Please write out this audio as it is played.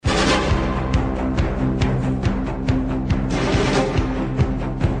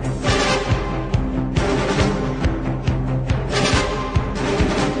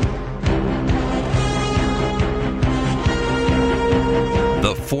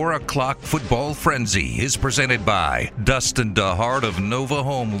4 o'clock football frenzy is presented by Dustin DeHart of Nova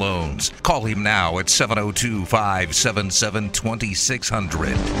Home Loans. Call him now at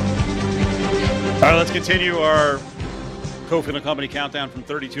 702-577-2600. All right, let's continue our Cofield and Company countdown from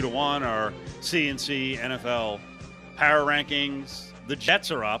 32 to 1, our CNC NFL power rankings. The Jets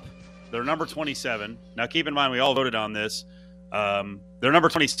are up. They're number 27. Now, keep in mind, we all voted on this. They're number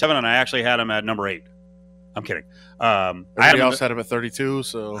 27, and I actually had them at number 8. I'm kidding. Everybody else had them at 32,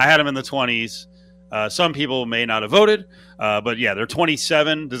 so I had them in the 20s. Some people may not have voted, but yeah, they're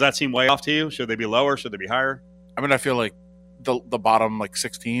 27. Does that seem way off to you? Should they be lower? Should they be higher? I mean, I feel like the bottom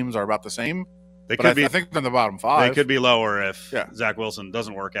 6 teams are about the same. They could be. I think they're in the bottom 5. They could be lower if Zach Wilson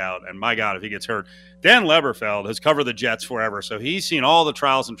doesn't work out. And my God, if he gets hurt. Dan Leberfeld has covered the Jets forever, so he's seen all the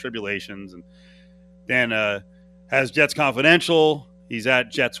trials and tribulations. And Dan has Jets Confidential. He's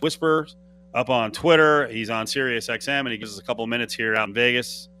at Jets Whispers up on Twitter. He's on Sirius XM, and he gives us a couple of minutes here out in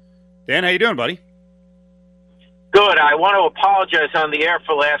Vegas. Dan, how you doing, buddy? Good. I want to apologize on the air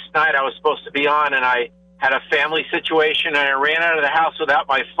for last night. I was supposed to be on, and I had a family situation, and I ran out of the house without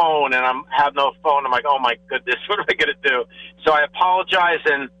my phone, and I have no phone. I'm like, oh, my goodness, what am I going to do? So I apologize,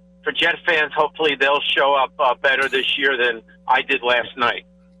 and for Jet fans, hopefully they'll show up better this year than I did last night.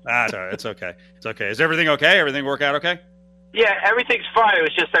 Sorry, it's okay. It's okay. Is everything okay? Everything work out okay? Yeah, everything's fine. It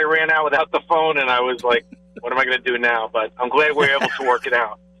was just I ran out without the phone, and I was like, what am I going to do now? But I'm glad we're able to work it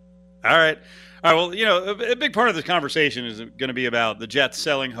out. All right. Well, a big part of this conversation is going to be about the Jets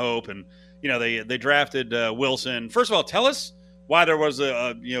selling hope, and they drafted Wilson. First of all, tell us why there was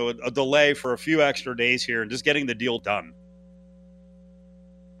a delay for a few extra days here and just getting the deal done.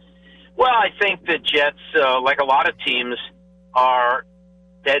 Well, I think the Jets, like a lot of teams, are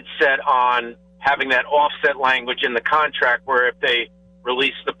dead set on having that offset language in the contract where if they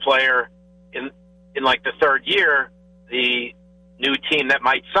release the player in like the third year, the new team that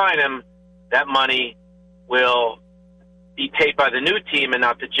might sign him, that money will be paid by the new team and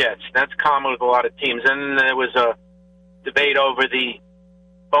not the Jets. That's common with a lot of teams. And then there was a debate over the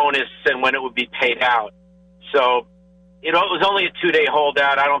bonus and when it would be paid out. So, it was only a 2-day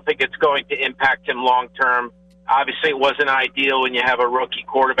holdout. I don't think it's going to impact him long term. Obviously, it wasn't ideal when you have a rookie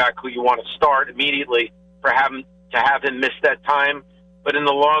quarterback who you want to start immediately to have him miss that time. But in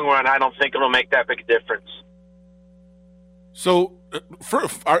the long run, I don't think it'll make that big a difference. So,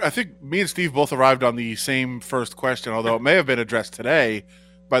 I think me and Steve both arrived on the same first question, although it may have been addressed today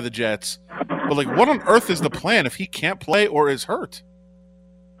by the Jets. But, what on earth is the plan if he can't play or is hurt?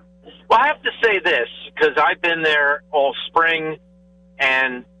 Well, I have to say this, because I've been there all spring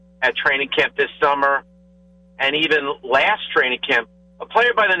and at training camp this summer, and even last training camp. A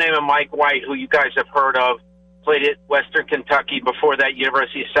player by the name of Mike White, who you guys have heard of, played at Western Kentucky, before that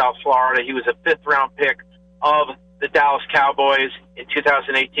University of South Florida. He was a 5th-round pick of the Dallas Cowboys in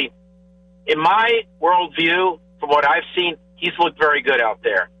 2018. In my worldview, from what I've seen, he's looked very good out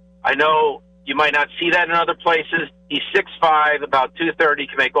there. I know you might not see that in other places. He's 6'5", about 230,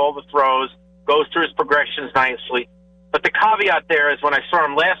 can make all the throws, goes through his progressions nicely. But the caveat there is when I saw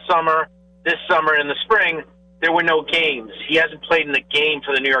him last summer, this summer, and in the spring, there were no games. He hasn't played in a game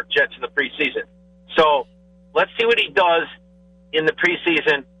for the New York Jets in the preseason. So let's see what he does in the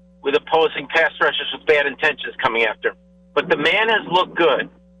preseason with opposing pass rushers with bad intentions coming after him. But the man has looked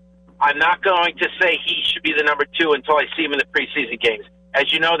good. I'm not going to say he should be the number 2 until I see him in the preseason games.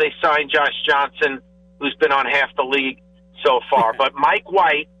 As you know, they signed Josh Johnson, who's been on half the league so far. But Mike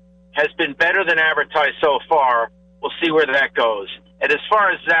White has been better than advertised so far. We'll see where that goes. And as far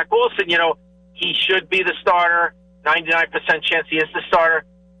as Zach Wilson, he should be the starter. 99% chance he is the starter.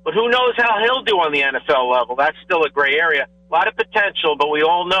 But who knows how he'll do on the NFL level? That's still a gray area. A lot of potential, but we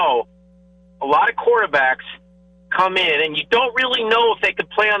all know a lot of quarterbacks come in, and you don't really know if they could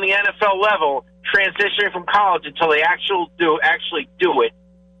play on the NFL level transitioning from college until they actually do it.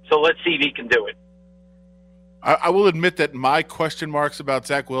 So let's see if he can do it. I will admit that my question marks about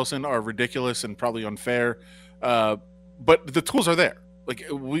Zach Wilson are ridiculous and probably unfair, but the tools are there.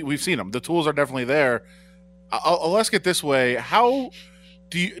 We've seen them. The tools are definitely there. I'll ask it this way: How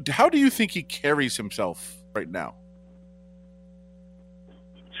do you think he carries himself right now?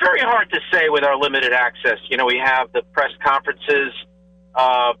 It's very hard to say with our limited access. We have the press conferences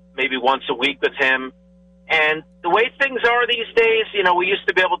maybe once a week with him. And the way things are these days, we used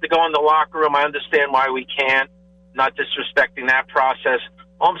to be able to go in the locker room. I understand why we can't, not disrespecting that process.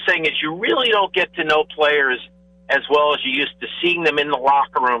 All I'm saying is you really don't get to know players as well as you used to, seeing them in the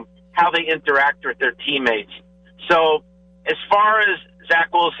locker room, how they interact with their teammates. So as far as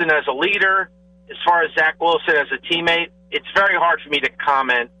Zach Wilson as a leader, as far as Zach Wilson as a teammate, it's very hard for me to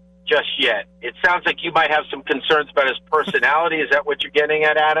comment just yet. It sounds like you might have some concerns about his personality. Is that what you're getting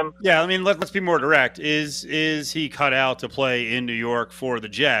at, Adam? Yeah, I mean, let's be more direct. Is he cut out to play in New York for the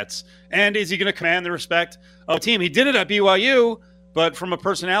Jets? And is he going to command the respect of the team? He did it at BYU, but from a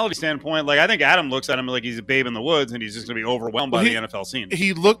personality standpoint, like I think Adam looks at him like he's a babe in the woods and he's just going to be overwhelmed by the NFL scene.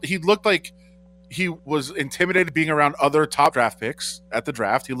 He looked like he was intimidated being around other top draft picks at the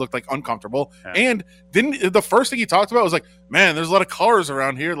draft. He looked like uncomfortable. Yeah. And the first thing he talked about was like, man, there's a lot of cars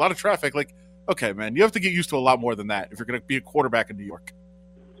around here, a lot of traffic. Like, okay, man, you have to get used to a lot more than that if you're going to be a quarterback in New York.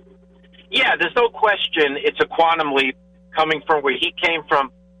 Yeah, there's no question it's a quantum leap coming from where he came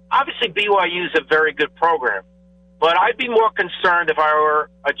from. Obviously, BYU is a very good program. But I'd be more concerned if I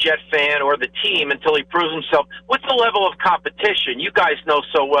were a Jet fan or the team until he proves himself. What's the level of competition? You guys know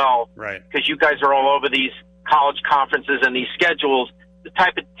so well, right? Because you guys are all over these college conferences and these schedules, the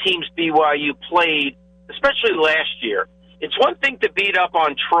type of teams BYU played, especially last year. It's one thing to beat up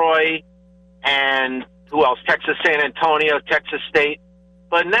on Troy and who else? Texas San Antonio, Texas State.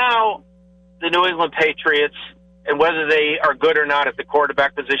 But now the New England Patriots, and whether they are good or not at the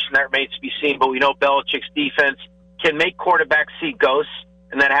quarterback position, that remains to be seen. But we know Belichick's defense can make quarterbacks see ghosts,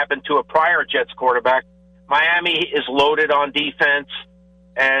 and that happened to a prior Jets quarterback. Miami is loaded on defense,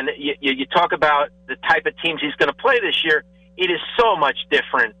 and you talk about the type of teams he's going to play this year. It is so much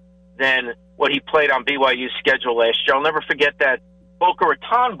different than what he played on BYU's schedule last year. I'll never forget that Boca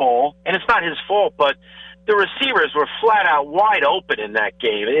Raton Bowl, and it's not his fault, but the receivers were flat out wide open in that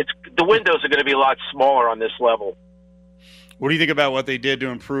game. The windows are going to be a lot smaller on this level. What do you think about what they did to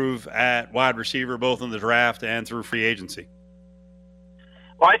improve at wide receiver, both in the draft and through free agency?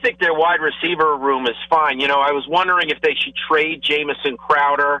 Well, I think their wide receiver room is fine. You know, I was wondering if they should trade Jamison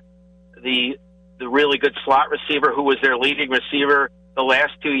Crowder, the really good slot receiver who was their leading receiver the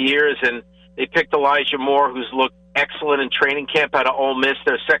last 2 years, and they picked Elijah Moore, who's looked excellent in training camp out of Ole Miss,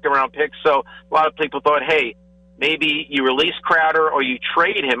 their second-round pick. So a lot of people thought, hey, maybe you release Crowder or you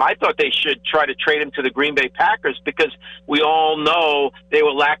trade him. I thought they should try to trade him to the Green Bay Packers because we all know they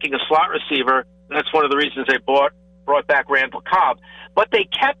were lacking a slot receiver. That's one of the reasons they brought back Randall Cobb. But they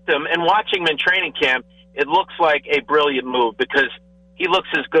kept him, and watching him in training camp, it looks like a brilliant move because he looks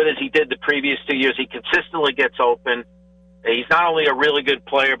as good as he did the previous 2 years. He consistently gets open. He's not only a really good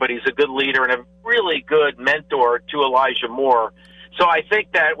player, but he's a good leader and a really good mentor to Elijah Moore. So I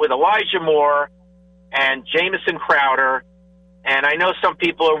think that with Elijah Moore and Jamison Crowder, and I know some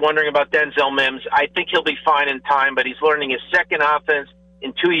people are wondering about Denzel Mims. I think he'll be fine in time, but he's learning his second offense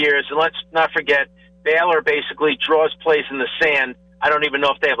in 2 years. And let's not forget, Baylor basically draws plays in the sand. I don't even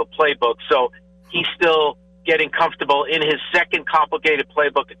know if they have a playbook. So he's still getting comfortable in his second complicated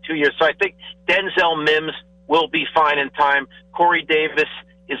playbook in 2 years. So I think Denzel Mims will be fine in time. Corey Davis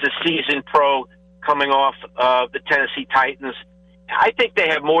is a seasoned pro coming off the Tennessee Titans. I think they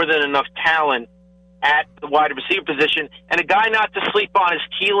have more than enough talent at the wide receiver position. And a guy not to sleep on is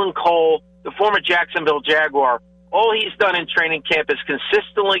Keelan Cole, the former Jacksonville Jaguar. All he's done in training camp is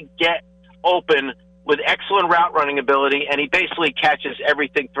consistently get open with excellent route running ability, and he basically catches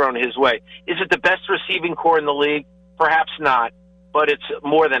everything thrown his way. Is it the best receiving core in the league? Perhaps not, but it's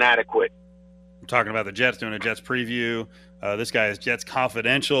more than adequate. I'm talking about the Jets, doing a Jets preview. This guy is Jets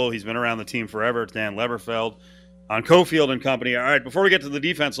Confidential. He's been around the team forever. It's Dan Leberfeld on Cofield and Company. All right, before we get to the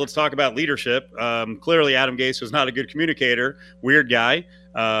defense, let's talk about leadership. Clearly, Adam Gase was not a good communicator. Weird guy.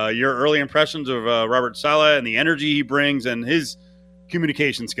 Your early impressions of Robert Saleh and the energy he brings and his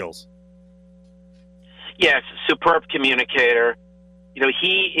communication skills. Yes, superb communicator. You know,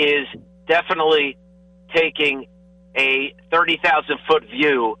 he is definitely taking a 30,000-foot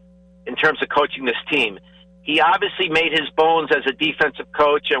view in terms of coaching this team. He obviously made his bones as a defensive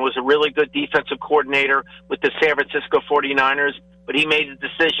coach and was a really good defensive coordinator with the San Francisco 49ers, but he made the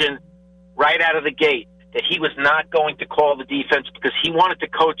decision right out of the gate that he was not going to call the defense because he wanted to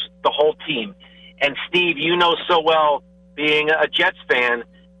coach the whole team. And Steve, you know so well, being a Jets fan,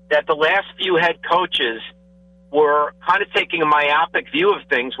 that the last few head coaches were kind of taking a myopic view of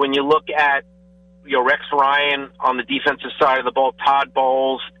things when you look at, you know, Rex Ryan on the defensive side of the ball, Todd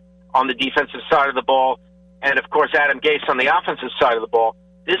Bowles on the defensive side of the ball, and, of course, Adam Gase on the offensive side of the ball.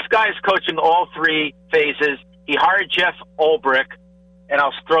 This guy is coaching all three phases. He hired Jeff Ulbrich, and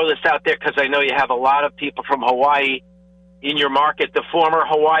I'll throw this out there because I know you have a lot of people from Hawaii in your market. The former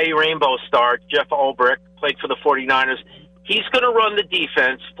Hawaii Rainbow star, Jeff Ulbrich, played for the 49ers. He's going to run the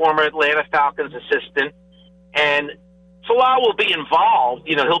defense, former Atlanta Falcons assistant, and Salah will be involved.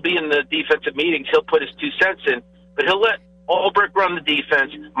 You know, he'll be in the defensive meetings. He'll put his 2 cents in, but he'll let Ulbrich run the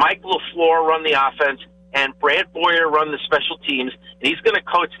defense, Mike LaFleur run the offense, and Brad Boyer run the special teams, and he's going to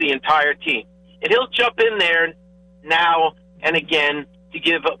coach the entire team. And he'll jump in there now and again to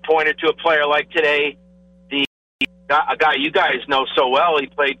give a pointer to a player like today, a guy you guys know so well. He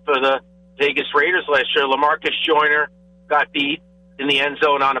played for the Vegas Raiders last year. LaMarcus Joyner got beat in the end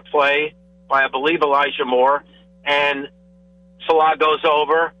zone on a play by, I believe, Elijah Moore. And Salah goes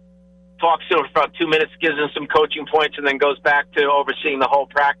over, talks to him for about 2 minutes, gives him some coaching points, and then goes back to overseeing the whole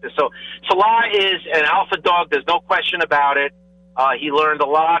practice. So Salah is an alpha dog. There's no question about it. He learned a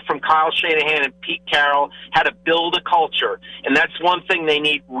lot from Kyle Shanahan and Pete Carroll, how to build a culture. And that's one thing they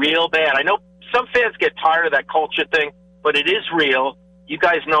need real bad. I know some fans get tired of that culture thing, but it is real. You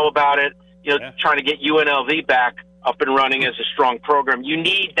guys know about it. Trying to get UNLV back up and running as a strong program. You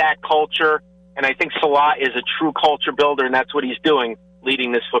need that culture, and I think Salah is a true culture builder, and that's what he's doing,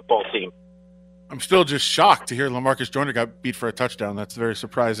 leading this football team. I'm still just shocked to hear LaMarcus Joyner got beat for a touchdown. That's very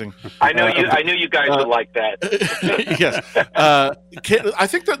surprising. I knew you guys would like that. Yes, I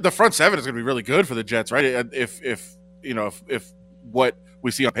think that the front seven is going to be really good for the Jets, right? If what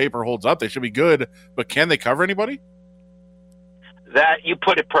we see on paper holds up, they should be good. But can they cover anybody? That you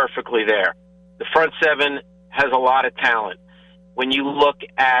put it perfectly there. The front seven has a lot of talent. When you look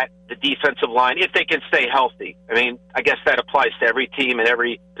at the defensive line, if they can stay healthy, I mean, I guess that applies to every team and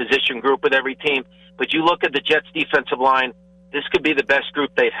every position group with every team. But you look at the Jets' defensive line, this could be the best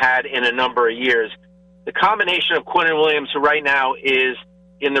group they've had in a number of years. The combination of Quinnen Williams, who right now is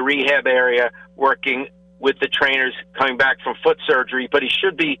in the rehab area working with the trainers coming back from foot surgery, but he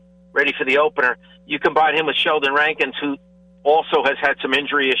should be ready for the opener. You combine him with Sheldon Rankins, who also has had some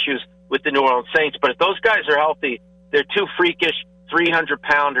injury issues with the New Orleans Saints. But if those guys are healthy, they're two freakish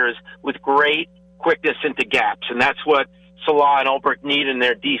 300-pounders with great quickness into gaps. And that's what Salah and Ulbrich need in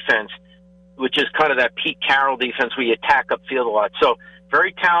their defense, which is kind of that Pete Carroll defense where you attack upfield a lot. So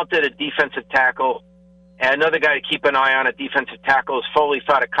very talented at defensive tackle. And another guy to keep an eye on at defensive tackle is Foley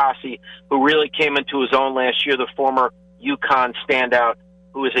Fatukasi, who really came into his own last year, the former UConn standout,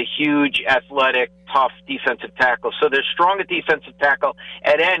 who is a huge, athletic, tough defensive tackle. So they're strong at defensive tackle.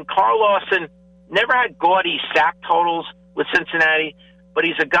 At end, Carl Lawson never had gaudy sack totals with Cincinnati, but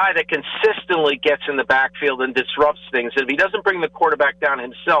he's a guy that consistently gets in the backfield and disrupts things. And if he doesn't bring the quarterback down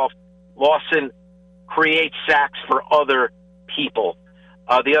himself, Lawson creates sacks for other people.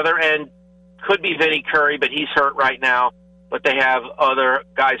 The other end could be Vinny Curry, but he's hurt right now. But they have other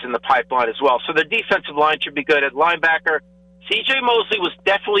guys in the pipeline as well. So their defensive line should be good. At linebacker, C.J. Mosley was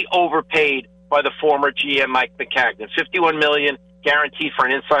definitely overpaid by the former GM Mike Maccagnan. $51 million guaranteed for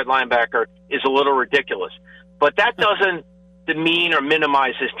an inside linebacker is a little ridiculous. But that doesn't demean or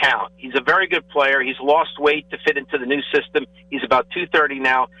minimize his talent. He's a very good player. He's lost weight to fit into the new system. He's about 230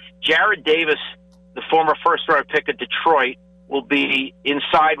 now. Jared Davis, the former first-round pick of Detroit, will be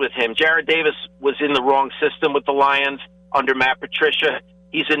inside with him. Jared Davis was in the wrong system with the Lions under Matt Patricia.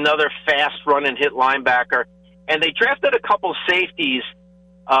 He's another fast run-and-hit linebacker. And they drafted a couple safeties,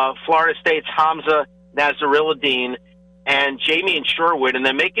 Florida State's Hamza Nazarilladine and Jamie and Sherwood, and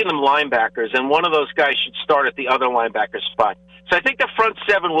they're making them linebackers, and one of those guys should start at the other linebacker spot. So I think the front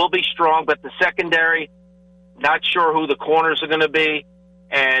seven will be strong, but the secondary, not sure who the corners are going to be.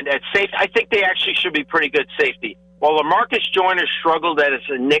 And at safety, I think they actually should be pretty good safety. While LaMarcus Joyner struggled as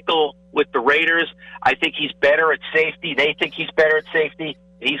a nickel with the Raiders, I think he's better at safety. They think he's better at safety.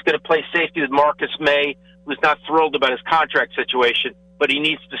 He's going to play safety with Marcus May, who's not thrilled about his contract situation, but he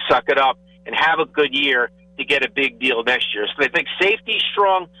needs to suck it up and have a good year to get a big deal next year. So they think safety's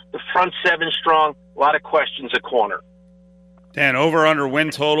strong, the front seven strong, a lot of questions at corner. Dan, over-under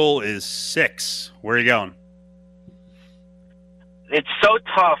win total is 6. Where are you going? It's so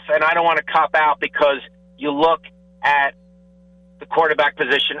tough, and I don't want to cop out because you look at the quarterback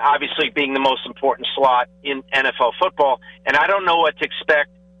position obviously being the most important slot in NFL football, and I don't know what to expect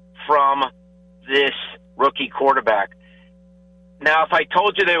from this rookie quarterback. Now, if I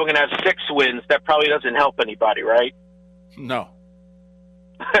told you they were going to have 6 wins, that probably doesn't help anybody, right? No.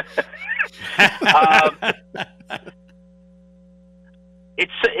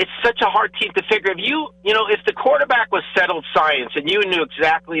 It's such a hard team to figure. If the quarterback was settled science and you knew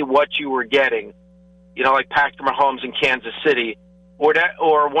exactly what you were getting, like Patrick Mahomes in Kansas City,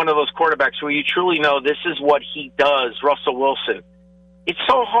 or one of those quarterbacks where you truly know this is what he does, Russell Wilson. It's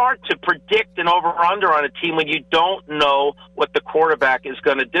so hard to predict an over-under on a team when you don't know what the quarterback is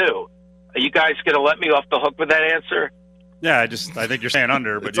going to do. Are you guys going to let me off the hook with that answer? Yeah, I think you're saying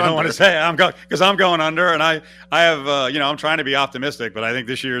under, but you don't want to say I'm going under, and I have I'm trying to be optimistic, but I think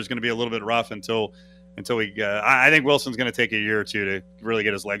this year is going to be a little bit rough until we. I think Wilson's going to take a year or two to really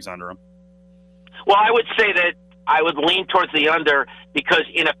get his legs under him. Well, I would say that I would lean towards the under because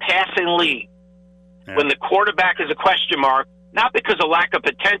in a passing league, when the quarterback is a question mark, not because of lack of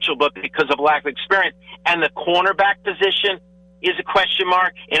potential, but because of lack of experience, and the cornerback position is a question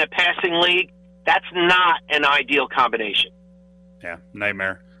mark in a passing league. That's not an ideal combination. Yeah,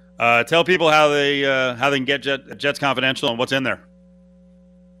 nightmare. Tell people how they can get Jets Confidential and what's in there.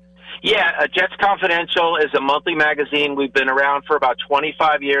 Yeah, Jets Confidential is a monthly magazine. We've been around for about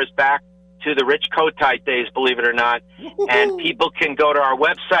 25 years, back to the Rich Kotite days, believe it or not. And people can go to our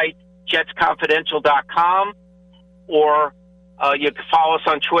website, jetsconfidential.com, or you can follow us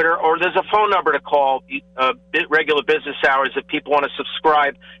on Twitter, or there's a phone number to call, regular business hours, if people want to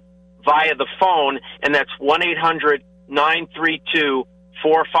subscribe via the phone, and that's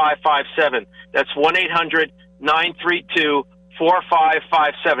 1-800-932-4557. That's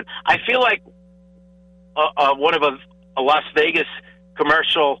 1-800-932-4557. I feel like one of a Las Vegas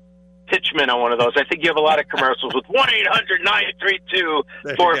commercial pitchman on one of those. I think you have a lot of commercials with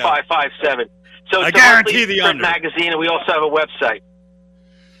 1-800-932-4557. So I guarantee the under magazine, and we also have a website.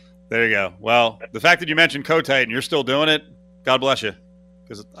 There you go. Well, the fact that you mentioned Kotite and you're still doing it, God bless you,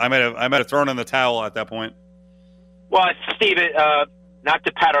 because I might have thrown in the towel at that point. Well, Steve, not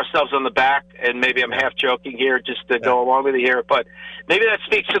to pat ourselves on the back, and maybe I'm half joking here, just to go along with it here, but maybe that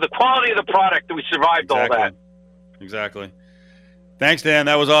speaks to the quality of the product that we survived all that. Exactly. Thanks, Dan.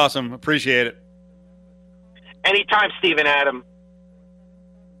 That was awesome. Appreciate it. Anytime, Steve and Adam.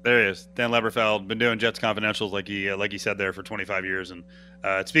 There he is, Dan Leberfeld. Been doing Jets Confidentials like he said there for 25 years, and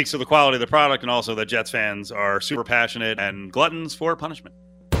it speaks to the quality of the product, and also that Jets fans are super passionate and gluttons for punishment.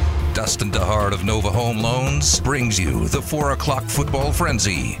 Dustin DeHart of Nova Home Loans brings you the 4 o'clock football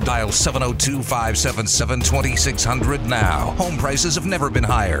frenzy. Dial 702-577-2600 now. Home prices have never been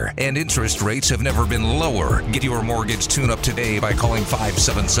higher, and interest rates have never been lower. Get your mortgage tune-up today by calling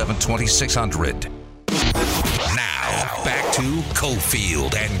 577-2600. Now, back to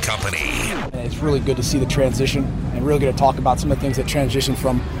Cofield and Company. It's really good to see the transition, and really good to talk about some of the things that transition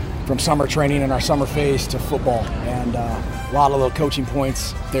from summer training and our summer phase to football. And a lot of little coaching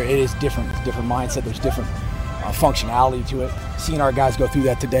points. It is different. It's a different mindset. There's different functionality to it. Seeing our guys go through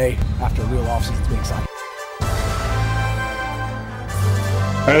that today after a real offseason has been exciting.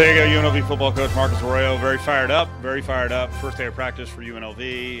 All right, there you go, UNLV football coach Marcus Arroyo. Very fired up. First day of practice for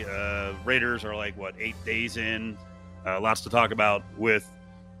UNLV. Raiders are 8 days in. Lots to talk about with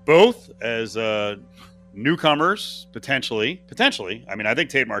both as newcomers, potentially. I mean, I think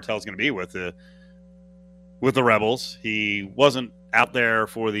Tate Martell is going to be with the Rebels. He wasn't out there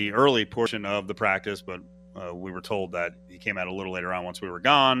for the early portion of the practice, but we were told that he came out a little later on once we were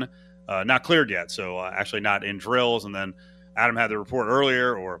gone. Not cleared yet, so actually not in drills. And then Adam had the report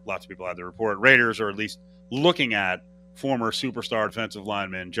earlier, or lots of people had the report. Raiders are at least looking at former superstar defensive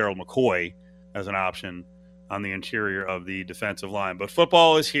lineman Gerald McCoy as an option on the interior of the defensive line. But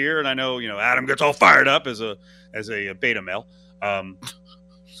football is here, and I know Adam gets all fired up as a beta male.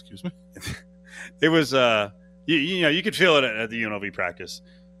 Excuse me. It was you could feel it at the UNLV practice,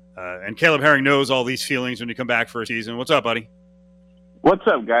 and Caleb Herring knows all these feelings when you come back for a season. What's up, buddy? What's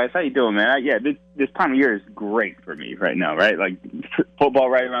up, guys? How you doing, man? This time of year is great for me right now, right? Like football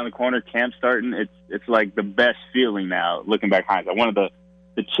right around the corner, camp starting. It's like the best feeling now. Looking back hindsight, one of the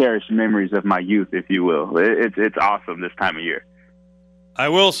cherished memories of my youth, if you will. It's awesome this time of year. I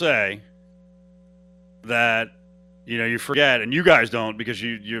will say that you forget, and you guys don't because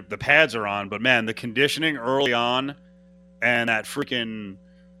you the pads are on. But man, the conditioning early on, and that freaking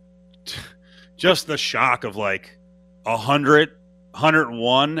just the shock of 100.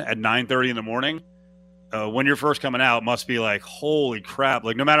 101 at 9:30 in the morning when you're first coming out must be holy crap.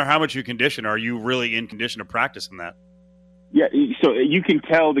 No matter how much you condition, are you really in condition to practice in that? Yeah, so you can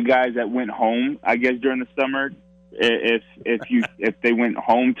tell the guys that went home, I guess, during the summer if they went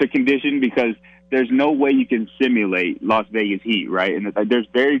home to condition, because there's no way you can simulate Las Vegas heat, right? And there's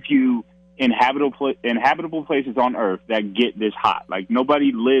very few inhabitable places on Earth that get this hot.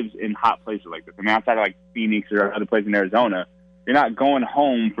 Nobody lives in hot places like this. I mean, outside of Phoenix or other places in Arizona, you're not going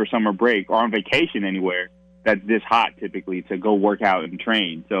home for summer break or on vacation anywhere that's this hot typically to go work out and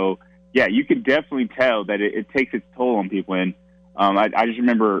train. So, yeah, you could definitely tell that it takes its toll on people. And I just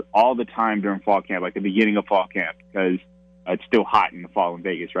remember all the time during fall camp, the beginning of fall camp, because it's still hot in the fall in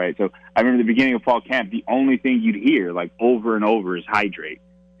Vegas, right? So I remember the beginning of fall camp, the only thing you'd hear over and over is hydrate,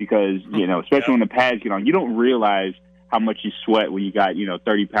 because, especially when the pads get on, you don't realize how much you sweat when you got,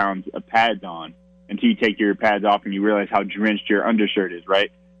 30 pounds of pads on, until you take your pads off and you realize how drenched your undershirt is,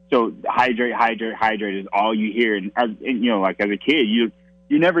 right? So hydrate is all you hear. And as a kid, you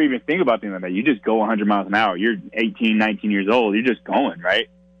never even think about things like that. You just go 100 miles an hour. You're 18, 19 years old. You're just going, right?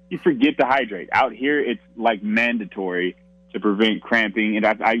 You forget to hydrate. Out here, it's mandatory to prevent cramping. And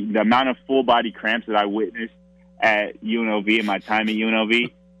the amount of full body cramps that I witnessed at UNLV in my time at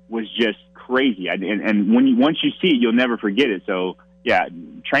UNLV was just crazy. And once you see it, you'll never forget it. So, yeah,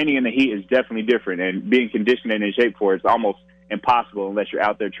 training in the heat is definitely different, and being conditioned and in shape for it is almost impossible unless you're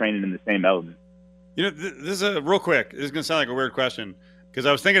out there training in the same element. You know, this is a real quick. This is going to sound like a weird question because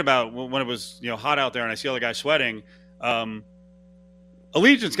I was thinking about when it was hot out there and I see all the guys sweating.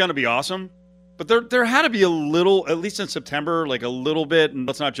 Allegiant's going to be awesome, but there had to be a little, at least in September, like a little bit. And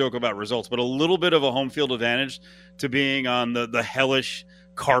let's not joke about results, but a little bit of a home field advantage to being on the hellish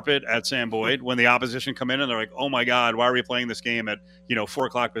carpet at Sam Boyd when the opposition come in and they're like, oh my God, why are we playing this game at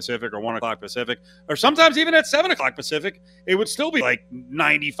 4:00 Pacific or 1:00 Pacific, or sometimes even at 7:00 Pacific? It would still be like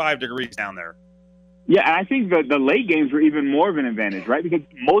 95 degrees down there. Yeah, and I think the late games were even more of an advantage, right? Because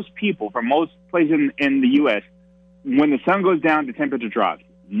most people from most places in the U.S., when the sun goes down, the temperature drops.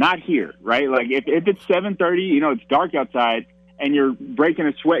 Not here, right? Like if it's 7:30, it's dark outside, and you're breaking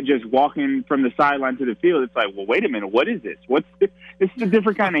a sweat just walking from the sideline to the field, it's like, well, wait a minute, what is this? This is a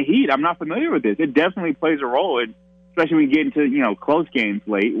different kind of heat. I'm not familiar with this. It definitely plays a role, especially when you get into close games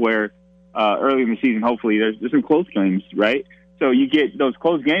late, where early in the season, hopefully there's some close games, right? So you get those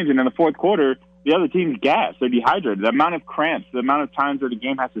close games, and in the fourth quarter, the other team's gassed, they're dehydrated. The amount of cramps, the amount of times where the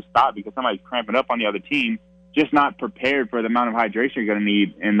game has to stop because somebody's cramping up on the other team, just not prepared for the amount of hydration you're going to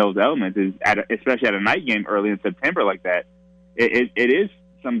need in those elements, especially at a night game early in September like that. It is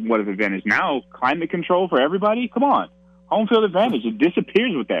somewhat of an advantage. Now, climate control for everybody? Come on. Home field advantage. It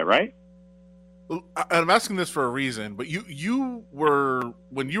disappears with that, right? Well, I'm asking this for a reason, but you were,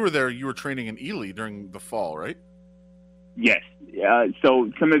 when you were there, you were training in Ely during the fall, right? Yes.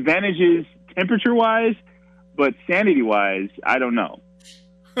 So some advantages temperature-wise, but sanity-wise, I don't know.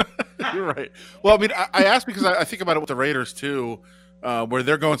 You're right. Well, I mean, I asked because I think about it with the Raiders too, where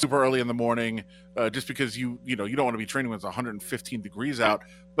they're going super early in the morning, just because you don't want to be training when it's 115 degrees out.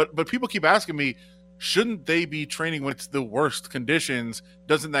 But people keep asking me, shouldn't they be training when it's the worst conditions?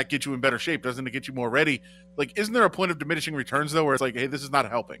 Doesn't that get you in better shape? Doesn't it get you more ready? Like, isn't there a point of diminishing returns though, where it's like, hey, this is not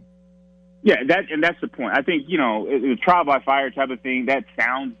helping? Yeah, that's the point. I think the trial by fire type of thing, that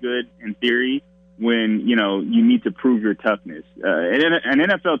sounds good in theory, when you need to prove your toughness. An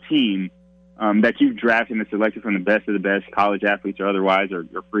NFL team that you've drafted and selected from the best of the best, college athletes or otherwise, or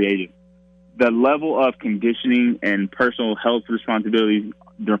free agents, the level of conditioning and personal health responsibilities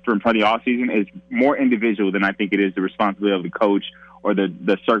for the off season is more individual than I think it is the responsibility of the coach or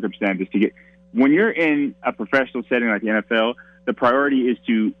the circumstances to get. When you're in a professional setting like the NFL, the priority is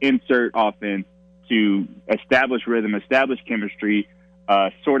to insert offense, to establish rhythm, establish chemistry,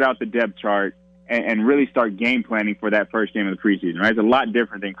 sort out the depth chart, and really start game planning for that first game of the preseason, right? It's a lot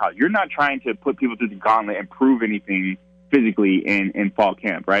different than college. You're not trying to put people through the gauntlet and prove anything physically in fall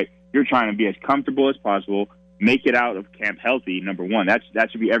camp, right? You're trying to be as comfortable as possible, make it out of camp healthy, number one. That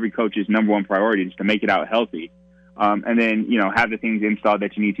should be every coach's number one priority, is to make it out healthy. And then, have the things installed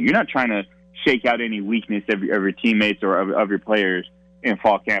that you need to. You're not trying to shake out any weakness of your teammates or of your players in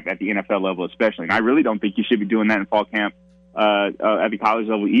fall camp at the NFL level especially. And I really don't think you should be doing that in fall camp at the college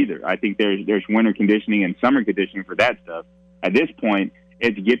level either. I think there's winter conditioning and summer conditioning for that stuff. At this point,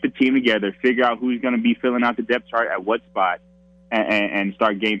 it's get the team together, figure out who's going to be filling out the depth chart at what spot, and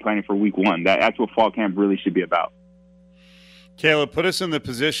start game planning for week one. That's what fall camp really should be about. Caleb, put us in the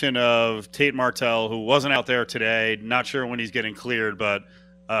position of Tate Martell, who wasn't out there today, not sure when he's getting cleared, but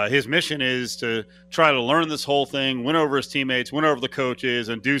his mission is to try to learn this whole thing, win over his teammates, win over the coaches,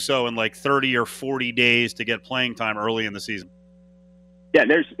 and do so in like 30 or 40 days to get playing time early in the season. Yeah,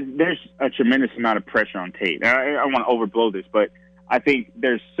 there's a tremendous amount of pressure on Tate. I don't want to overblow this, but I think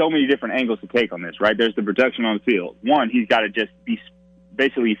there's so many different angles to take on this, right? There's the production on the field. One, he's got to just be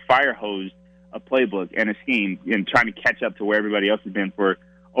basically fire hosed a playbook and a scheme and trying to catch up to where everybody else has been for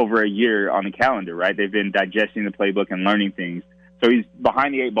over a year on the calendar, right? They've been digesting the playbook and learning things. So he's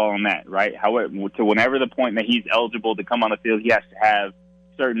behind the eight ball on that, right? However, to whenever the point that he's eligible to come on the field, he has to have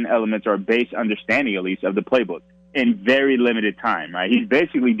certain elements or a base understanding, at least, of the playbook in very limited time, right? He's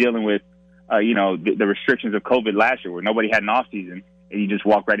basically dealing with, the restrictions of COVID last year, where nobody had an off season, and you just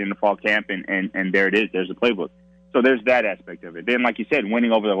walk right into fall camp, and there it is. There's a playbook. So there's that aspect of it. Then, like you said,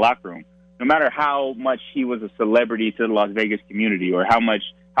 winning over the locker room. No matter how much he was a celebrity to the Las Vegas community, or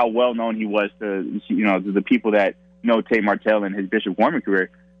how well known he was to the people that know Tate Martell and his Bishop Gorman career,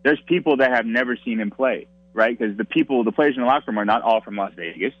 there's people that have never seen him play, right? Because the players in the locker room are not all from Las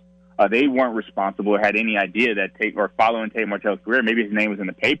Vegas. They weren't responsible or had any idea that following Tate Martell's career. Maybe his name was in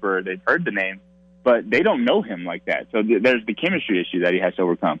the paper, or they've heard the name, but they don't know him like that. So there's the chemistry issue that he has to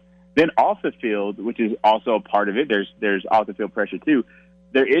overcome. Then off the field, which is also a part of it, there's off the field pressure too.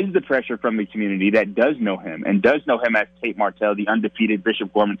 There is the pressure from the community that does know him and does know him as Tate Martell, the undefeated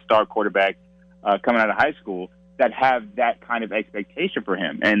Bishop Gorman star quarterback coming out of high school, that have that kind of expectation for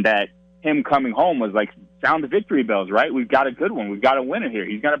him, and that him coming home was like, sound the victory bells, right? We've got a good one. We've got a winner here.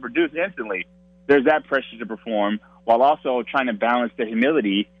 He's going to produce instantly. There's that pressure to perform while also trying to balance the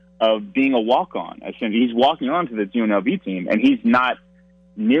humility of being a walk-on. He's walking on to the UNLV team, and he's not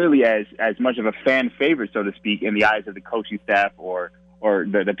nearly as much of a fan favorite, so to speak, in the eyes of the coaching staff or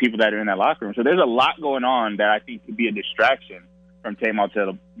the people that are in that locker room. So there's a lot going on that I think could be a distraction from Tate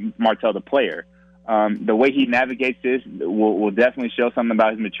Martell, the player. The way he navigates this will definitely show something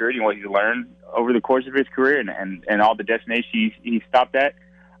about his maturity and what he's learned over the course of his career and all the destinations he's stopped at.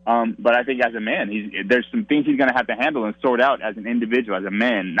 But I think as a man, there's some things he's going to have to handle and sort out as an individual, as a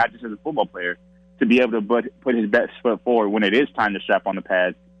man, not just as a football player, to be able to put his best foot forward when it is time to strap on the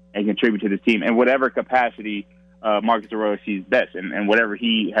pads and contribute to the team in whatever capacity Marcus Arroyo sees best and whatever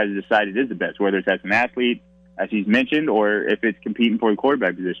he has decided is the best, whether it's as an athlete, as he's mentioned, or if it's competing for the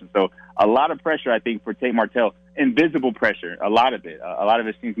quarterback position. So a lot of pressure, I think, for Tate Martell. Invisible pressure, a lot of it. A lot of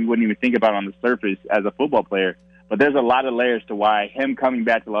it's things we wouldn't even think about on the surface as a football player. But there's a lot of layers to why him coming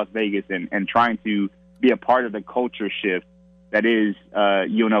back to Las Vegas and trying to be a part of the culture shift that is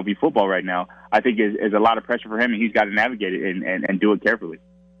UNLV football right now, I think is a lot of pressure for him, and he's got to navigate it and do it carefully.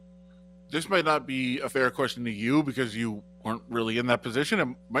 This might not be a fair question to you because you weren't really in that position. It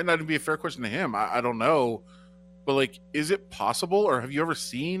might not even be a fair question to him. I don't know. But, like, is it possible, or have you ever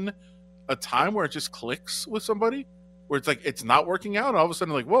seen a time where it just clicks with somebody? Where it's like it's not working out, and all of a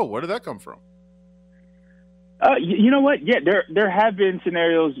sudden, like, whoa, where did that come from? You know what? Yeah, there have been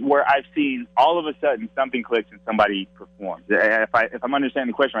scenarios where I've seen all of a sudden something clicks and somebody performs. If I'm understanding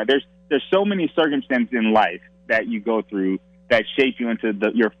the question right, there's so many circumstances in life that you go through that shape you into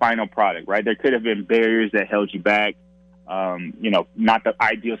your final product, right? There could have been barriers that held you back. Not the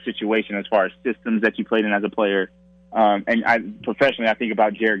ideal situation as far as systems that you played in as a player. Professionally, I think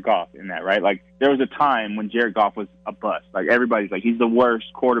about Jared Goff in that, right? Like, there was a time when Jared Goff was a bust. Like, everybody's like, he's the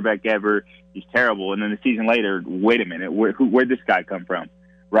worst quarterback ever. He's terrible. And then the season later, wait a minute, where'd this guy come from,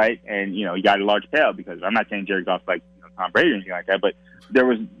 right? And, he got a large payout because I'm not saying Jared Goff's like Tom Brady or anything like that, but there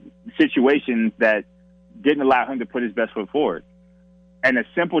was situations that didn't allow him to put his best foot forward. And a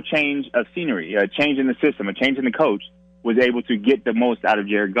simple change of scenery, a change in the system, a change in the coach was able to get the most out of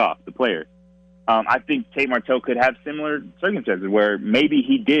Jared Goff, the player. I think Tate Martell could have similar circumstances where maybe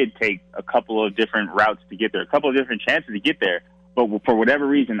he did take a couple of different routes to get there, a couple of different chances to get there, but for whatever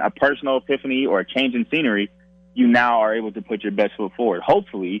reason, a personal epiphany or a change in scenery, you now are able to put your best foot forward.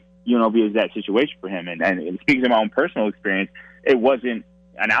 Hopefully, UNLV is that situation for him. And speaking of my own personal experience, it wasn't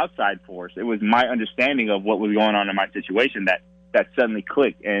an outside force. It was my understanding of what was going on in my situation that suddenly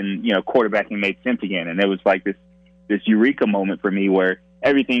clicked and, quarterbacking made sense again. And it was like this eureka moment for me where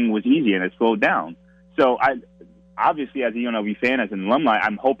everything was easy and it slowed down. So obviously as a UNLV fan, as an alumni,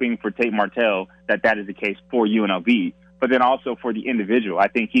 I'm hoping for Tate Martell that is the case for UNLV, but then also for the individual. I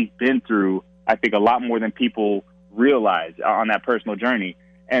think he's been through, a lot more than people realize on that personal journey.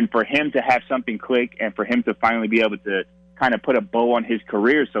 And for him to have something click and for him to finally be able to kind of put a bow on his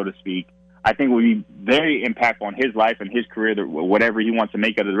career, so to speak, I think would be very impactful on his life and his career, whatever he wants to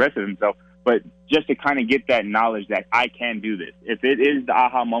make out of the rest of himself. But just to kind of get that knowledge that I can do this. If it is the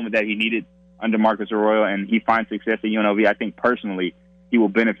aha moment that he needed under Marcus Arroyo and he finds success at UNLV, I think personally he will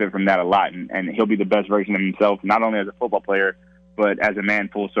benefit from that a lot. And he'll be the best version of himself, not only as a football player, but as a man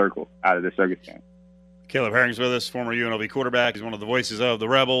full circle out of the circumstance. Caleb Herring's with us, former UNLV quarterback. He's one of the voices of the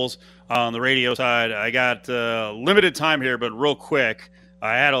Rebels on the radio side. I got limited time here, but real quick,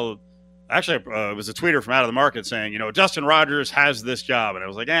 I had it was a tweeter from Out of the Market saying, Justin Rogers has this job. And I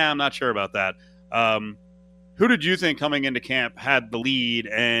was like, I'm not sure about that. Who did you think coming into camp had the lead?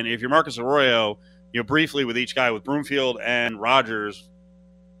 And if you're Marcus Arroyo, briefly with each guy, with Broomfield and Rogers,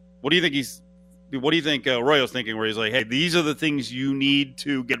 what do you think Arroyo's thinking where he's like, hey, these are the things you need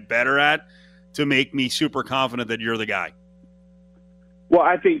to get better at to make me super confident that you're the guy? Well,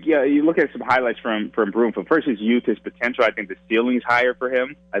 I think, you look at some highlights from Broomfield. First, his youth, his potential. I think the ceiling is higher for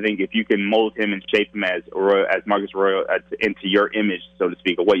him. I think if you can mold him and shape him as Marcus Arroyo into your image, so to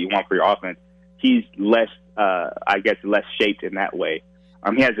speak, of what you want for your offense, he's less shaped in that way.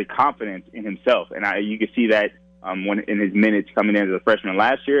 He has a confidence in himself, and you can see that when in his minutes coming in as a freshman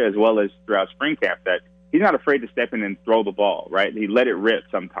last year, as well as throughout spring camp, that he's not afraid to step in and throw the ball, right? He let it rip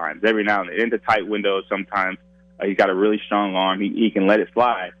sometimes, every now and then, into tight windows sometimes. He's got a really strong arm. He can let it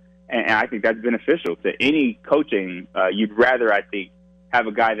fly. And I think that's beneficial to any coaching. You'd rather, I think, have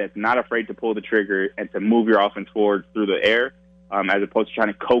a guy that's not afraid to pull the trigger and to move your offense forward through the air as opposed to trying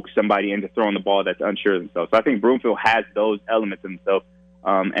to coax somebody into throwing the ball that's unsure of themselves. So I think Broomfield has those elements in himself.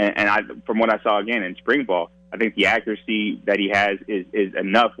 From what I saw, again, in spring ball, I think the accuracy that he has is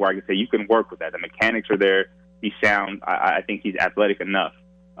enough where I can say you can work with that. The mechanics are there. He's sound. I think he's athletic enough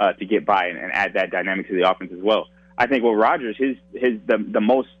to get by and add that dynamic to the offense as well. I think with Rodgers, the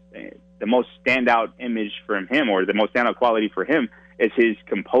most standout image from him, or the most standout quality for him, is his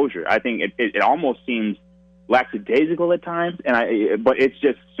composure. I think it almost seems lackadaisical at times, but it's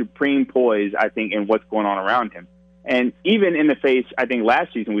just supreme poise, I think, in what's going on around him. And even in the face, I think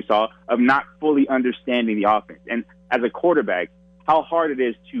last season we saw, of not fully understanding the offense. And as a quarterback, how hard it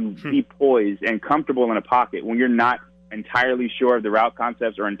is to be poised and comfortable in a pocket when you're not entirely sure of the route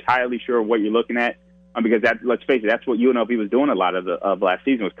concepts or entirely sure of what you're looking at. Because let's face it, that's what UNLV was doing a lot of last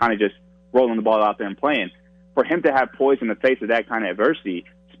season, was kind of just rolling the ball out there and playing. For him to have poise in the face of that kind of adversity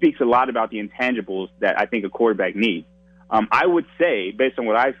speaks a lot about the intangibles that I think a quarterback needs. I would say, based on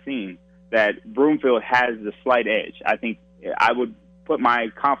what I've seen, that Broomfield has the slight edge. I think I would put my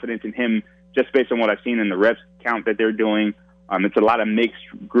confidence in him just based on what I've seen in the reps count that they're doing. It's a lot of mixed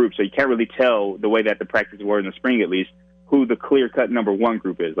groups, so you can't really tell, the way that the practices were in the spring at least, who the clear-cut number one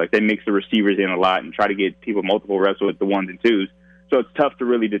group is. Like, they mix the receivers in a lot and try to get people multiple reps with the ones and twos, so it's tough to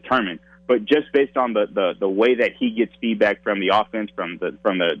really determine. But just based on the way that he gets feedback from the offense, from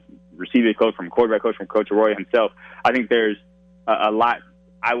the receiver coach, from quarterback coach, from Coach Arroyo himself, I think there's a lot,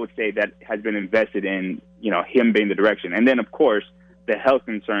 I would say, that has been invested in, him being the direction. And then, of course, the health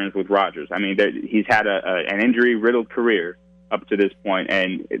concerns with Rodgers. I mean, he's had an injury-riddled career up to this point,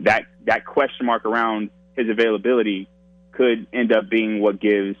 and that question mark around his availability could end up being what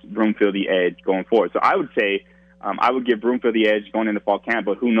gives Broomfield the edge going forward. So I would say I would give Broomfield the edge going into fall camp,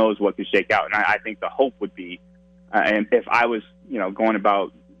 but who knows what could shake out. And I think the hope would be, and if I was, going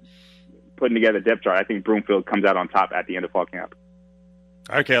about putting together a depth chart, I think Broomfield comes out on top at the end of fall camp.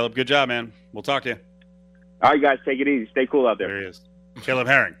 All right, Caleb, good job, man. We'll talk to you. All right, guys, take it easy. Stay cool out there. There he is. Caleb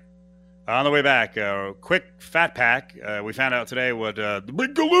Herring. On the way back, quick fat pack. We found out today what the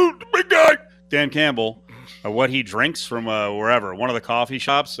big galoot, the big guy, Dan Campbell, what he drinks from wherever, one of the coffee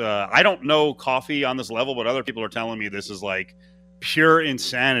shops. I don't know coffee on this level, but other people are telling me this is like pure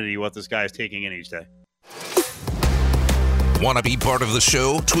insanity what this guy is taking in each day. Want to be part of the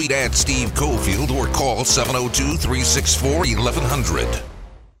show? Tweet at Steve Cofield or call 702-364-1100.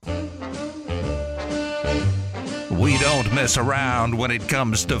 We don't mess around when it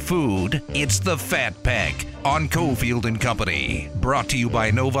comes to food. It's the Fat Pack on Cofield and Company. Brought to you by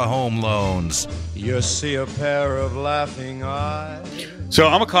Nova Home Loans. You see a pair of laughing eyes. So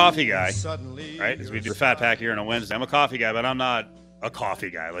I'm a coffee guy, right? As we do the Fat Pack here on a Wednesday. I'm a coffee guy, but I'm not a coffee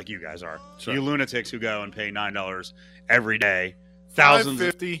guy like you guys are. Sure. You lunatics who go and pay $9 every day. Thousands.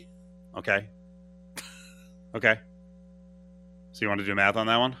 $5.50. Okay. Okay. So you want to do math on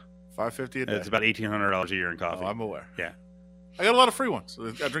that one? $5.50 a day. It's about $1,800 a year in coffee. Oh, I'm aware. Yeah. I got a lot of free ones.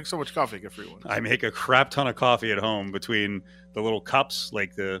 I drink so much coffee, I get free ones. I make a crap ton of coffee at home between the little cups,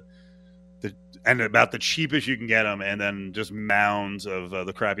 like and about the cheapest you can get them, and then just mounds of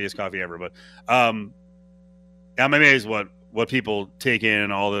the crappiest coffee ever. But I'm amazed what people take in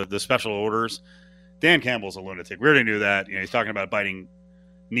and all the special orders. Dan Campbell's a lunatic. We already knew that. He's talking about biting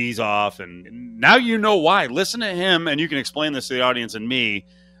knees off, and now you know why. Listen to him, and you can explain this to the audience and me.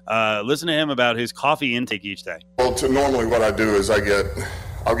 Listen to him about his coffee intake each day. Well, normally what I do is I'll get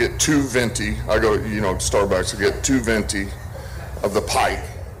 2 venti. I go, to Starbucks. I get 2 venti of the pipe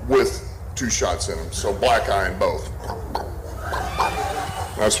with 2 shots in them. So black eye in both.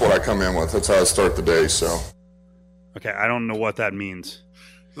 That's what I come in with. That's how I start the day. So. Okay, I don't know what that means.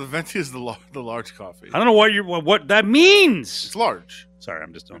 The venti is the large coffee. I don't know what that means. It's large. Sorry,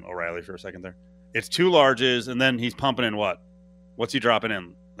 I'm just doing O'Reilly for a second there. It's 2 larges, and then he's pumping in what? What's he dropping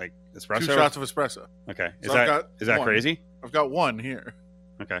in? Like espresso? 2 shots of espresso. Okay. So is that crazy? I've got 1 here.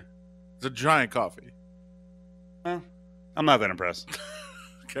 Okay. It's a giant coffee. Well, I'm not that impressed.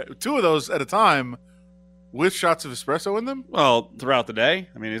 Okay. 2 of those at a time with shots of espresso in them? Well, throughout the day.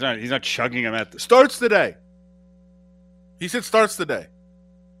 I mean, he's not chugging them at the... Starts the day. He said starts the day.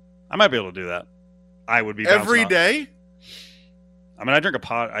 I might be able to do that. I would be every day. I mean, I drink a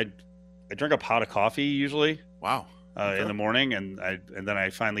pot. I drink a pot of coffee usually. Wow. In the morning, and then I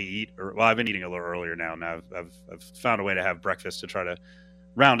finally eat. I've been eating a little earlier now. Now I've found a way to have breakfast to try to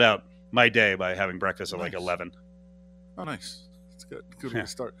round out my day by having breakfast at like 11. Oh, nice. That's good. Good way to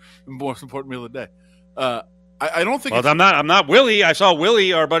start. The most important meal of the day. I don't think. Well, I'm not Willie. I saw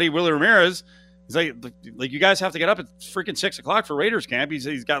Willie, our buddy Willie Ramirez. He's like you guys have to get up at freaking 6 o'clock for Raiders camp.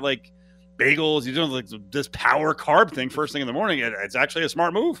 He's got like bagels. He's doing like this power carb thing first thing in the morning. It's actually a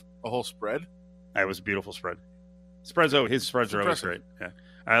smart move. A whole spread. It was a beautiful spread. His spreads are always great. Yeah.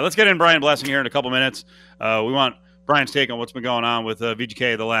 All right, let's get in Brian Blessing here in a couple minutes. We want Brian's take on what's been going on with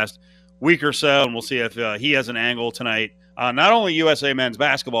VGK the last week or so, and we'll see if he has an angle tonight. Not only USA men's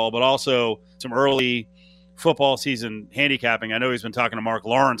basketball, but also some early football season handicapping. I know he's been talking to Mark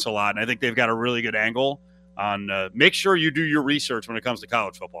Lawrence a lot, and I think they've got a really good angle on make sure you do your research when it comes to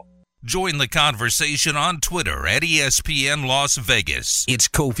college football. Join the conversation on Twitter at ESPN Las Vegas. It's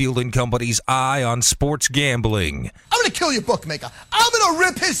Cofield and Company's Eye on Sports Gambling. I'm going to kill your bookmaker. I'm going to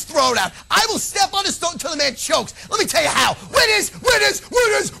rip his throat out. I will step on his throat until the man chokes. Let me tell you how. Winners, winners,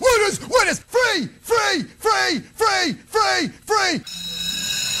 winners, winners, winners. Free, free, free, free, free, free.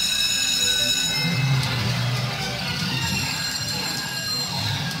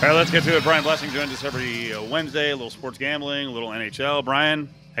 All right, let's get to it. Brian Blessing joins us every Wednesday. A little sports gambling, a little NHL. Brian,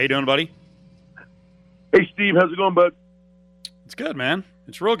 how you doing, buddy? Hey, Steve. How's it going, bud? It's good, man.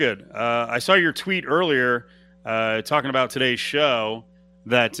 It's real good. I saw your tweet earlier talking about today's show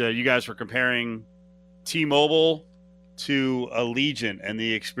that you guys were comparing T-Mobile to Allegiant and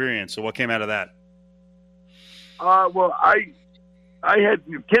the experience. So what came out of that? Well, I had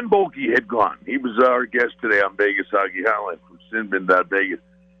Ken Bolke had gone. He was our guest today on Vegas Hockey Hotline from Sinbin.Vegas.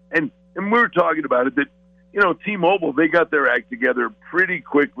 And we were talking about it that, T-Mobile, they got their act together pretty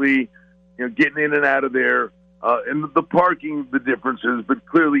quickly, getting in and out of there. And the parking, the differences, but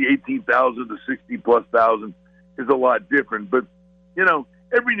clearly 18,000 to 60-plus thousand is a lot different. But,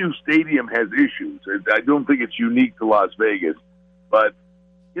 every new stadium has issues. I don't think it's unique to Las Vegas. But,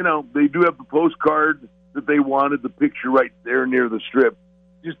 they do have the postcard that they wanted, the picture right there near the Strip.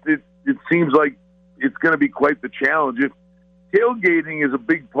 Just it seems like it's going to be quite the challenge. If tailgating is a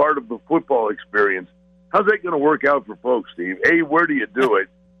big part of the football experience, how's that going to work out for folks, Steve? A, where do you do it?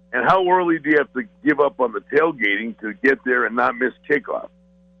 And how early do you have to give up on the tailgating to get there and not miss kickoff?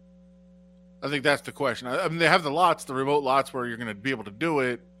 I think that's the question. I mean, they have the lots, the remote lots where you're going to be able to do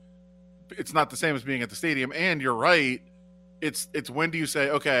it. It's not the same as being at the stadium. And you're right. It's when do you say,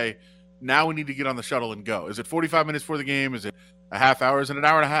 okay, now we need to get on the shuttle and go? Is it 45 minutes for the game? Is it a half hour? Is it an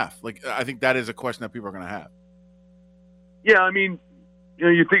hour and a half? Like, I think that is a question that people are going to have. Yeah, I mean,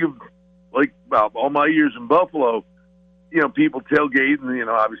 you think of, all my years in Buffalo, people tailgate, and,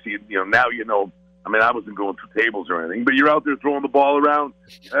 obviously, now I mean, I wasn't going through tables or anything, but you're out there throwing the ball around,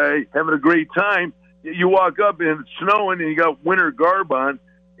 having a great time. You walk up, and it's snowing, and you got winter garb on,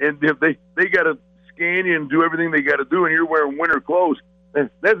 and they got to scan you and do everything they got to do, and you're wearing winter clothes. That's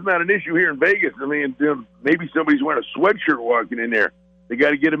not an issue here in Vegas. I mean, maybe somebody's wearing a sweatshirt walking in there. They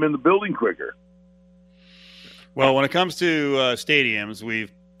got to get them in the building quicker. Well, when it comes to stadiums,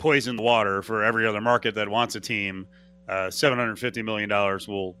 we've poisoned the water for every other market that wants a team. $750 million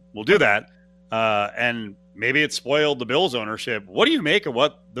will do that. And maybe it spoiled the Bills ownership. What do you make of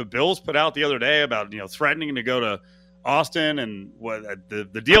what the Bills put out the other day about, threatening to go to Austin, and what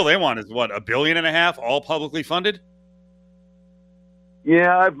the deal they want is $1.5 billion, all publicly funded?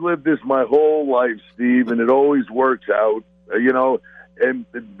 Yeah, I've lived this my whole life, Steve, and it always works out, and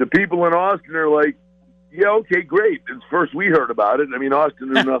the people in Austin are like, yeah, okay, great. It's first we heard about it. I mean,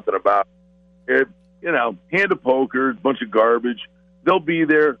 Austin knew nothing about it. Hand of poker, a bunch of garbage. They'll be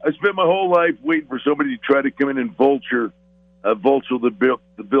there. I spent my whole life waiting for somebody to try to come in and vulture the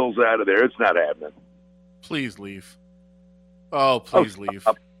Bills out of there. It's not happening. Please leave. Oh, please leave.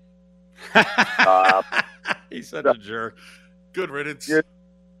 He's such a jerk. Good riddance. Yeah.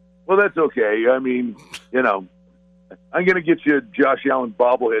 Well, that's okay. I mean, I'm going to get you a Josh Allen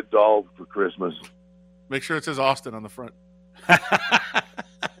bobblehead doll for Christmas. Make sure it says Austin on the front.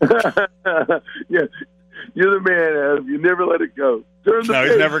 Yeah, you're the man, Adam. You never let it go. He's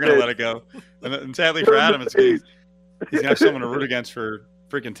never going to let it go. And sadly for Adam, he's going to have someone to root against for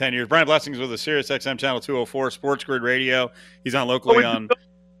freaking 10 years. Brian Blessing's with the Sirius XM Channel 204, Sports Grid Radio. He's on locally on.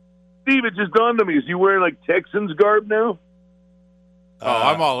 Steve, it just dawned on me. Is he wearing Texans garb now?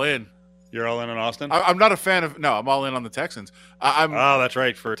 I'm all in. You're all in on Austin? I'm not a fan of – no, I'm all in on the Texans. That's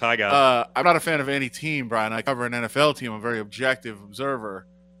right, for a tie guy. I'm not a fan of any team, Brian. I cover an NFL team. I'm a very objective observer.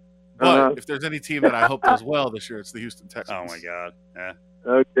 But if there's any team that I hope does well this year, it's the Houston Texans. Oh, my God. Yeah.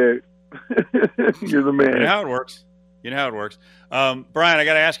 Okay. You're the man. You know how it works. Brian, I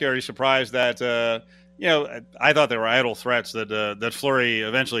got to ask you, are you surprised that I thought they were idle threats that Fleury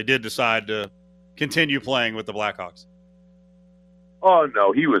eventually did decide to continue playing with the Blackhawks? Oh,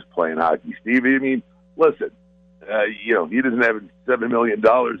 no, he was playing hockey, Steve. I mean, listen, he doesn't have $7 million in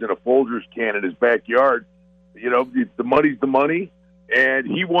a Folgers can in his backyard. The money's the money, and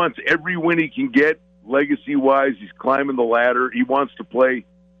he wants every win he can get legacy-wise. He's climbing the ladder. He wants to play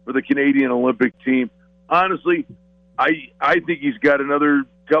for the Canadian Olympic team. Honestly, I think he's got another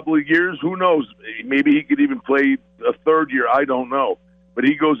couple of years. Who knows? Maybe he could even play a third year. I don't know. But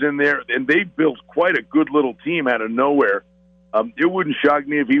he goes in there, and they built quite a good little team out of nowhere. It wouldn't shock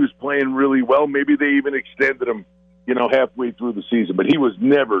me if he was playing really well. Maybe they even extended him, halfway through the season. But he was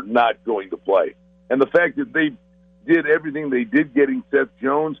never not going to play. And the fact that they did everything they did getting Seth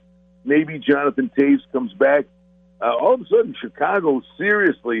Jones, maybe Jonathan Taves comes back, all of a sudden Chicago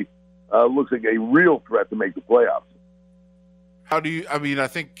seriously looks like a real threat to make the playoffs. I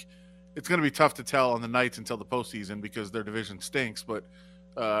think it's going to be tough to tell on the nights until the postseason because their division stinks, but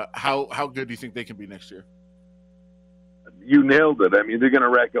how good do you think they can be next year? You nailed it. I mean, they're going to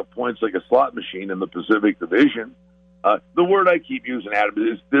rack up points like a slot machine in the Pacific Division. The word I keep using, Adam,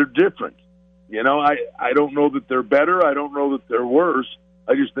 is they're different. You know, I don't know that they're better. I don't know that they're worse.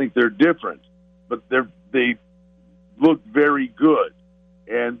 I just think they're different. But they look very good.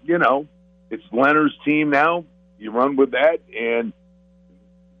 And, you know, it's Leonard's team now. You run with that. And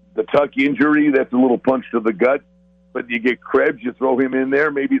the Tuck injury, that's a little punch to the gut. But you get Krebs, you throw him in there.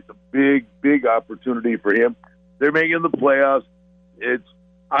 Maybe it's a big, big opportunity for him. They're making the playoffs.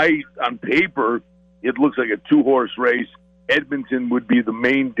 On paper, it looks like a two-horse race. Edmonton would be the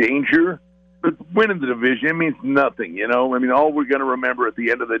main danger. But winning the division means nothing, you know? I mean, all we're going to remember at the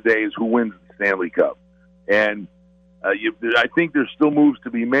end of the day is who wins the Stanley Cup. And I think there's still moves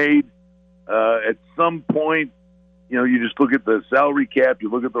to be made. At some point, you know, you just look at the salary cap, you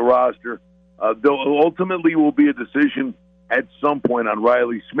look at the roster. There ultimately will be a decision at some point on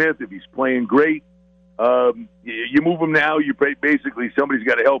Riley Smith if he's playing great. You move him now, you basically somebody's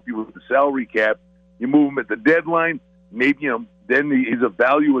got to help you with the salary cap. You move him at the deadline, maybe, you know, then he's a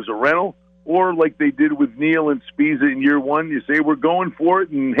value as a rental. Or like they did with Neal and Spiza in year one, you say we're going for it,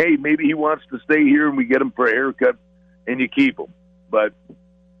 and hey, maybe he wants to stay here, and we get him for a haircut, and you keep him. But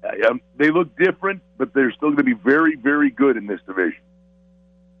they look different, but they're still going to be very, very good in this division.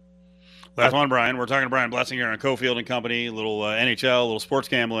 Last one, Brian. We're talking to Brian Blessing here on Cofield and Company, a little NHL, a little sports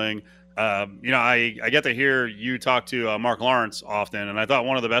gambling. You know, I get to hear you talk to Mark Lawrence often, and I thought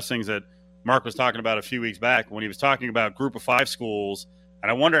one of the best things that Mark was talking about a few weeks back when he was talking about Group of 5 schools, and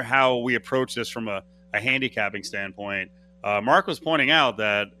I wonder how we approach this from a handicapping standpoint. Mark was pointing out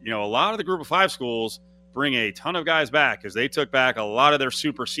that, you know, a lot of the Group of 5 schools bring a ton of guys back because they took back a lot of their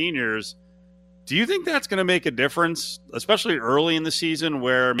super seniors. Do you think that's going to make a difference, especially early in the season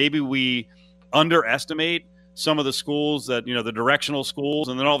where maybe we underestimate some of the schools that, you know, the directional schools,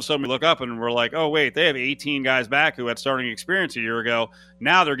 and then all of a sudden we look up and we're like, oh, wait, they have 18 guys back who had starting experience a year ago.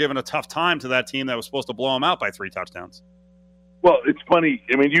 Now they're giving a tough time to that team that was supposed to blow them out by 3 touchdowns. Well, it's funny.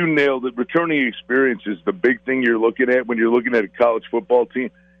 I mean, you nailed it. Returning experience is the big thing you're looking at when you're looking at a college football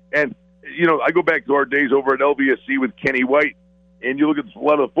team. And, you know, I go back to our days over at LVSC with Kenny White, and you look at a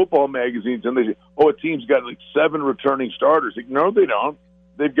lot of football magazines, and they say, oh, a team's got like 7 returning starters. Like, no, they don't.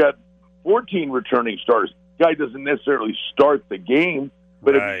 They've got 14 returning starters. Guy doesn't necessarily start the game,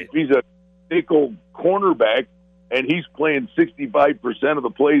 but if he's a nickel cornerback and he's playing 65% of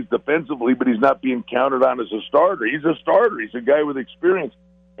the plays defensively, but he's not being counted on as a starter, he's a starter. He's a guy with experience.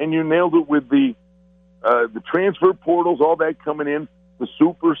 And you nailed it with the transfer portals, all that coming in, the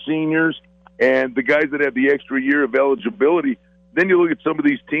super seniors, and the guys that have the extra year of eligibility. Then you look at some of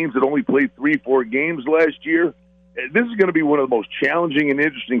these teams that only played 3-4 games last year. This is going to be one of the most challenging and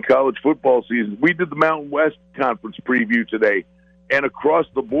interesting college football seasons. We did the Mountain West Conference preview today, and across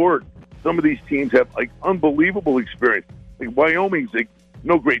the board, some of these teams have like unbelievable experience. Like Wyoming's like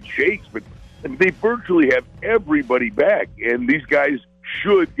no great shakes, but they virtually have everybody back, and these guys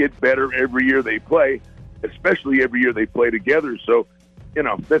should get better every year they play, especially every year they play together. So, you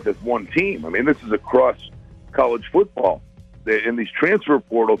know, that's just one team. I mean, this is across college football. In these transfer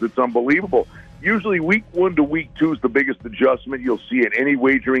portals, it's unbelievable. Usually week 1 to week 2 is the biggest adjustment you'll see at any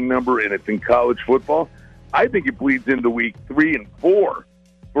wagering number, and it's in college football. I think it bleeds into week 3 and 4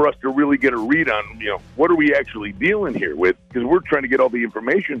 for us to really get a read on, you know, what are we actually dealing here with? Because we're trying to get all the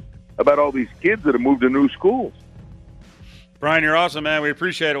information about all these kids that have moved to new schools. Brian, you're awesome, man. We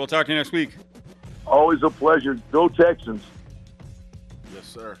appreciate it. We'll talk to you next week. Always a pleasure. Go Texans. Yes,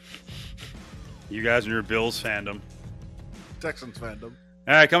 sir. You guys and your Bills fandom. Texans fandom.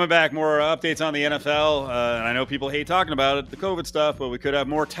 All right, coming back, more updates on the NFL. And I know people hate talking about it, the COVID stuff, but we could have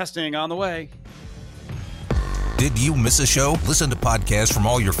more testing on the way. Did you miss a show? Listen to podcasts from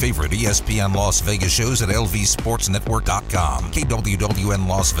all your favorite ESPN Las Vegas shows at lvsportsnetwork.com, KWWN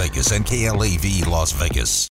Las Vegas, and KLAV Las Vegas.